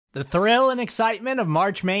The thrill and excitement of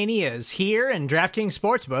March Mania is here, and DraftKings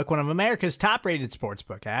Sportsbook, one of America's top-rated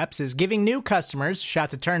sportsbook apps, is giving new customers a shot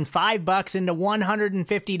to turn $5 into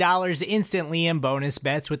 $150 instantly in bonus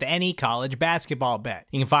bets with any college basketball bet.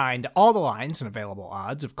 You can find all the lines and available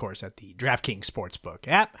odds, of course, at the DraftKings Sportsbook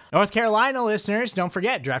app. North Carolina listeners, don't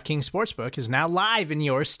forget, DraftKings Sportsbook is now live in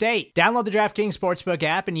your state. Download the DraftKings Sportsbook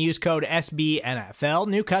app and use code SBNFL.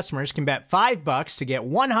 New customers can bet $5 to get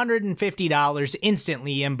 $150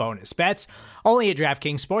 instantly in bonus bets, only at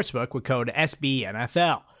DraftKings Sportsbook with code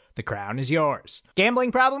SBNFL. The crown is yours.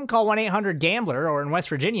 Gambling problem? Call 1-800-GAMBLER, or in West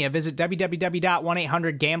Virginia, visit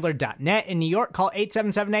www.1800gambler.net. In New York, call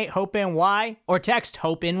 877-8-HOPE-NY or text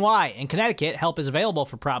HOPE-NY. In Connecticut, help is available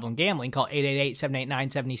for problem gambling. Call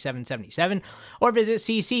 888-789-7777 or visit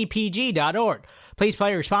ccpg.org. Please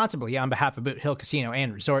play responsibly on behalf of Boot Hill Casino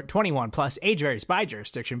and Resort. 21 plus, age varies by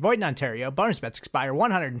jurisdiction. Void in Ontario. Bonus bets expire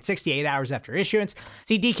 168 hours after issuance.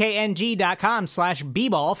 See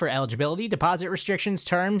dkng.com/bball for eligibility, deposit restrictions,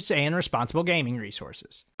 terms, and responsible gaming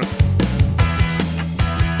resources.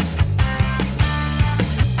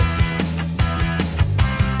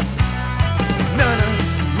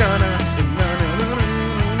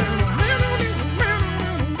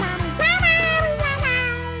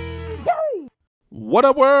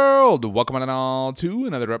 Whaddup World! Welcome on all to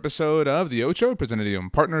another episode of the Ocho, presented to you in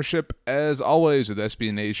partnership, as always, with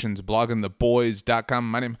SB Nation's bloggingtheboys.com.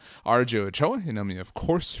 My name is RJ Ochoa. You know me, of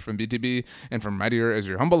course, from BTB and from right here as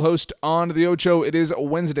your humble host on the Ocho. It is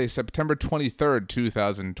Wednesday, September 23rd,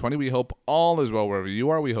 2020. We hope all is well wherever you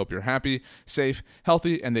are. We hope you're happy, safe,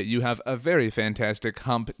 healthy, and that you have a very fantastic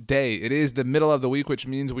hump day. It is the middle of the week, which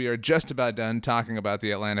means we are just about done talking about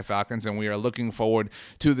the Atlanta Falcons, and we are looking forward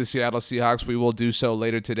to the Seattle Seahawks. We will do so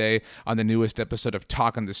later today on the newest episode of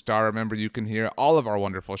Talking the Star. Remember, you can hear all of our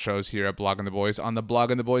wonderful shows here at Blogging the Boys on the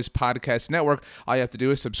Blogging the Boys podcast network. All you have to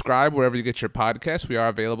do is subscribe wherever you get your podcasts. We are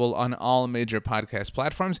available on all major podcast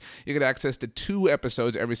platforms. You get access to 2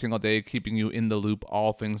 episodes every single day, keeping you in the loop,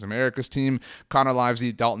 all things America's team. Connor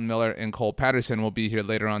Livesey, Dalton Miller, and Cole Patterson will be here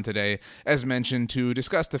later on today, as mentioned, to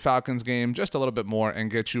discuss the Falcons game just a little bit more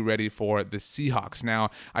and get you ready for the Seahawks.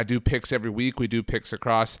 Now, I do picks every week. We do picks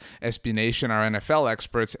across SB Nation, our NFL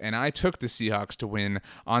experts, and I took the Seahawks to win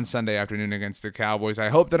on Sunday afternoon against the Cowboys. I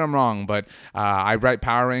hope that I'm wrong, but I write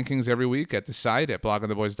power rankings every week at the site at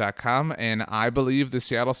bloggingtheboys.com, and I believe the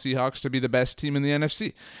Seattle Seahawks to be the best team in the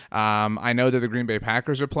NFC. I know that the Green Bay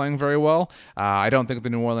Packers are playing very well. I don't think the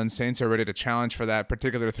New Orleans Saints are ready to challenge for that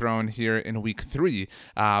particular throne here in week 3,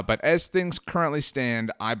 but as things currently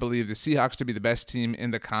stand, I believe the Seahawks to be the best team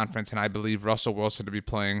in the conference, and I believe Russell Wilson to be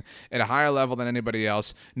playing at a higher level than anybody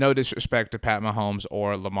else. No disrespect to Pat Mahomes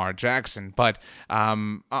or Lamar Jackson. But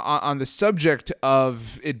on the subject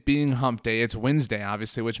of it being hump day, it's Wednesday,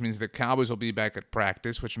 obviously, which means the Cowboys will be back at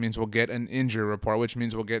practice, which means we'll get an injury report, which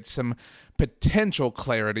means we'll get some potential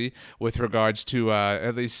clarity with regards to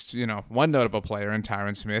at least, one notable player in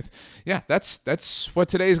Tyron Smith. Yeah, that's what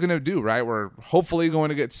today is going to do, right? We're hopefully going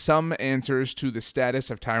to get some answers to the status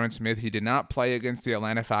of Tyron Smith. He did not play against the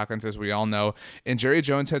Atlanta Falcons, as we all know, and Jerry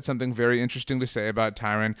Jones had something very interesting to say about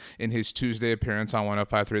Tyron in his Tuesday appearance on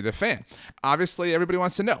 105.3 The Fan. Obviously, everybody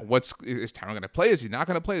wants to know, is Tyron going to play? Is he not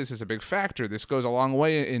going to play? This is a big factor. This goes a long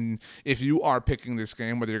way in if you are picking this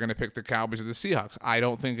game, whether you're going to pick the Cowboys or the Seahawks. I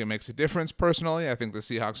don't think it makes a difference personally. I think the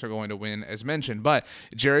Seahawks are going to win, as mentioned. But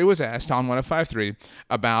Jerry was asked on 105.3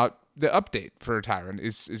 about the update for Tyron.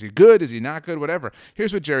 Is he good? Is he not good? Whatever.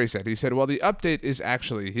 Here's what Jerry said. He said, well, the update is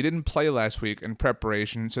actually he didn't play last week in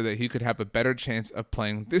preparation so that he could have a better chance of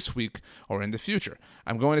playing this week or in the future.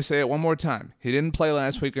 I'm going to say it one more time. He didn't play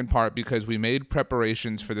last week in part because we made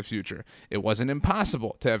preparations for the future. It wasn't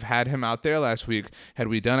impossible to have had him out there last week had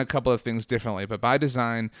we done a couple of things differently, but by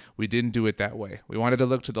design, we didn't do it that way. We wanted to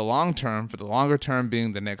look to the long term, for the longer term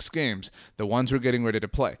being the next games, the ones we're getting ready to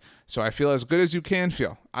play. So I feel as good as you can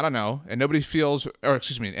feel. I don't know, and nobody knows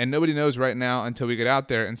right now until we get out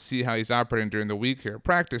there and see how he's operating during the week here at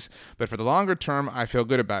practice. But for the longer term, I feel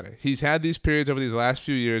good about it. He's had these periods over these last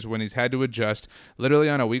few years when he's had to adjust literally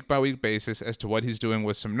on a week-by-week basis as to what he's doing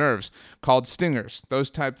with some nerves, called stingers. Those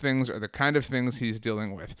type things are the kind of things he's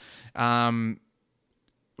dealing with.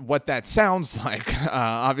 What that sounds like,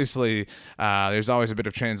 obviously, there's always a bit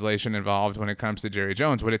of translation involved when it comes to Jerry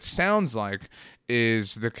Jones. What it sounds like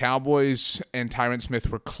is the Cowboys and Tyron Smith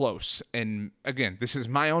were close. And again, this is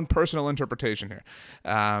my own personal interpretation here,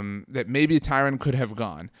 that maybe Tyron could have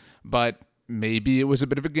gone, but maybe it was a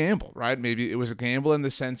bit of a gamble, right? Maybe it was a gamble in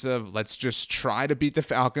the sense of let's just try to beat the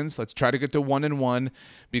Falcons. Let's try to get to 1-1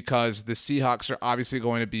 because the Seahawks are obviously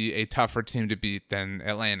going to be a tougher team to beat than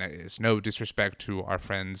Atlanta is. No disrespect to our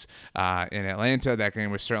friends in Atlanta. That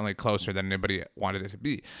game was certainly closer than anybody wanted it to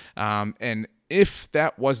be. And if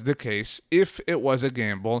that was the case, if it was a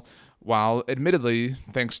gamble, while admittedly,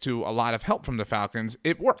 thanks to a lot of help from the Falcons,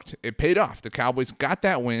 it worked. It paid off. The Cowboys got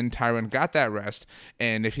that win. Tyron got that rest.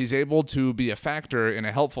 And if he's able to be a factor in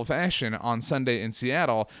a helpful fashion on Sunday in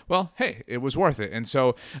Seattle, well, hey, it was worth it. And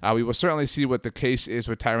so we will certainly see what the case is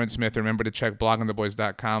with Tyron Smith. Remember to check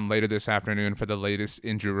bloggingtheboys.com later this afternoon for the latest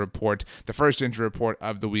injury report, the first injury report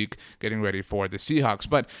of the week, getting ready for the Seahawks.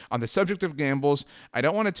 But on the subject of gambles, I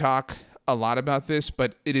don't want to talk a lot about this,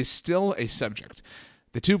 but it is still a subject.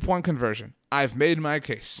 The 2-point conversion. I've made my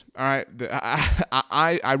case. All right.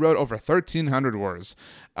 I wrote over 1,300 words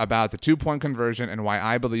about the 2-point conversion and why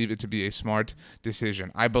I believe it to be a smart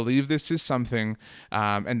decision. I believe this is something,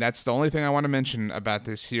 and that's the only thing I want to mention about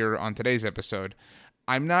this here on today's episode.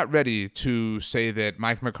 I'm not ready to say that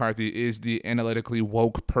Mike McCarthy is the analytically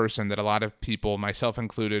woke person that a lot of people, myself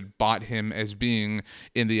included, bought him as being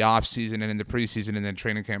in the offseason and in the preseason and the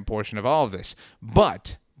training camp portion of all of this.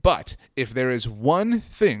 But if there is one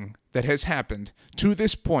thing that has happened to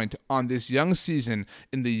this point on this young season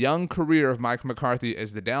in the young career of Mike McCarthy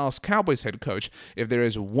as the Dallas Cowboys head coach, if there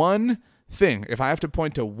is one thing, if I have to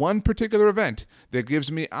point to one particular event that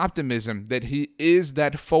gives me optimism that he is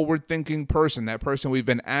that forward-thinking person, that person we've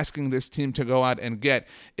been asking this team to go out and get,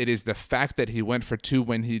 it is the fact that he went for 2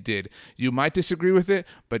 when he did. You might disagree with it,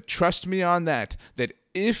 but trust me on that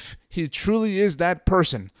if he truly is that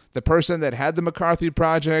person, the person that had the McCarthy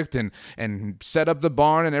project and set up the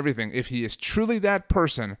barn and everything, if he is truly that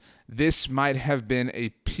person, this might have been a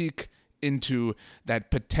peek into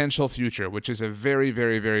that potential future, which is a very,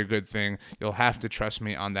 very, very good thing. You'll have to trust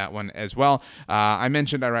me on that one as well. I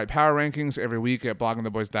mentioned I write power rankings every week at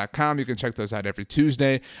bloggingtheboys.com. You can check those out every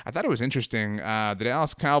Tuesday. I thought it was interesting. The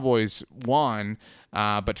Dallas Cowboys won,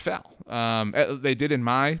 but fell. They did in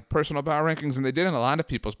my personal power rankings, and they did in a lot of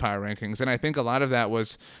people's power rankings. And I think a lot of that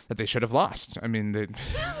was that they should have lost. I mean,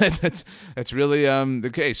 that's really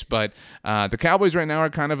the case. But the Cowboys right now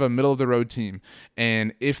are kind of a middle-of-the-road team.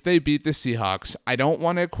 And if they beat the Seahawks, I don't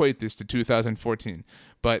want to equate this to 2014,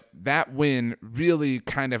 but that win really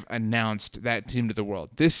kind of announced that team to the world.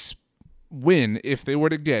 This win, if they were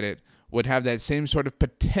to get it, would have that same sort of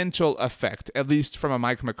potential effect, at least from a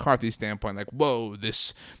Mike McCarthy standpoint, like, whoa,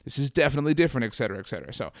 this is definitely different, et cetera, et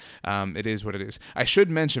cetera. So it is what it is. I should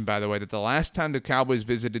mention, by the way, that the last time the Cowboys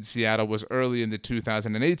visited Seattle was early in the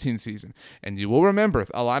 2018 season, and you will remember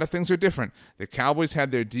a lot of things are different. The Cowboys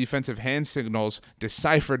had their defensive hand signals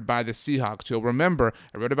deciphered by the Seahawks. You'll remember,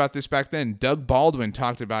 I wrote about this back then, Doug Baldwin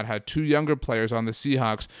talked about how 2 younger players on the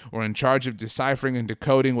Seahawks were in charge of deciphering and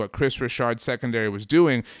decoding what Chris Richard's secondary was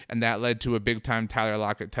doing, and that led to a big-time Tyler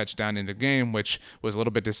Lockett touchdown in the game, which was a little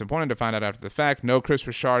bit disappointing to find out after the fact. No Chris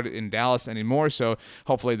Richard in Dallas anymore, so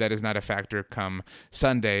hopefully that is not a factor come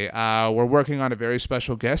Sunday. We're working on a very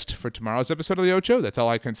special guest for tomorrow's episode of the Ocho. That's all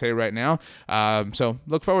I can say right now. So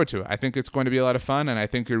look forward to it. I think it's going to be a lot of fun, and I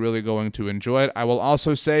think you're really going to enjoy it. I will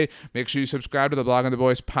also say, make sure you subscribe to the Blogging the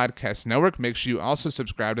Boys podcast network. Make sure you also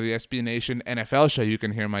subscribe to the SB Nation NFL show. You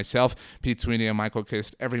can hear myself, Pete Sweeney, and Michael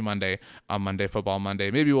Kist every Monday on Monday Football Monday.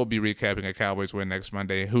 Maybe we'll be recapping a Cowboys win next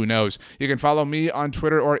Monday. Who knows? You can follow me on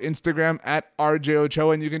Twitter or Instagram at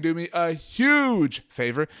RJOcho, and you can do me a huge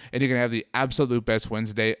favor, and you can have the absolute best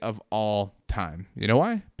Wednesday of all time. You know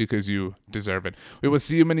why? Because you deserve it. We will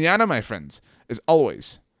see you mañana, my friends. As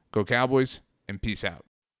always, go Cowboys, and peace out.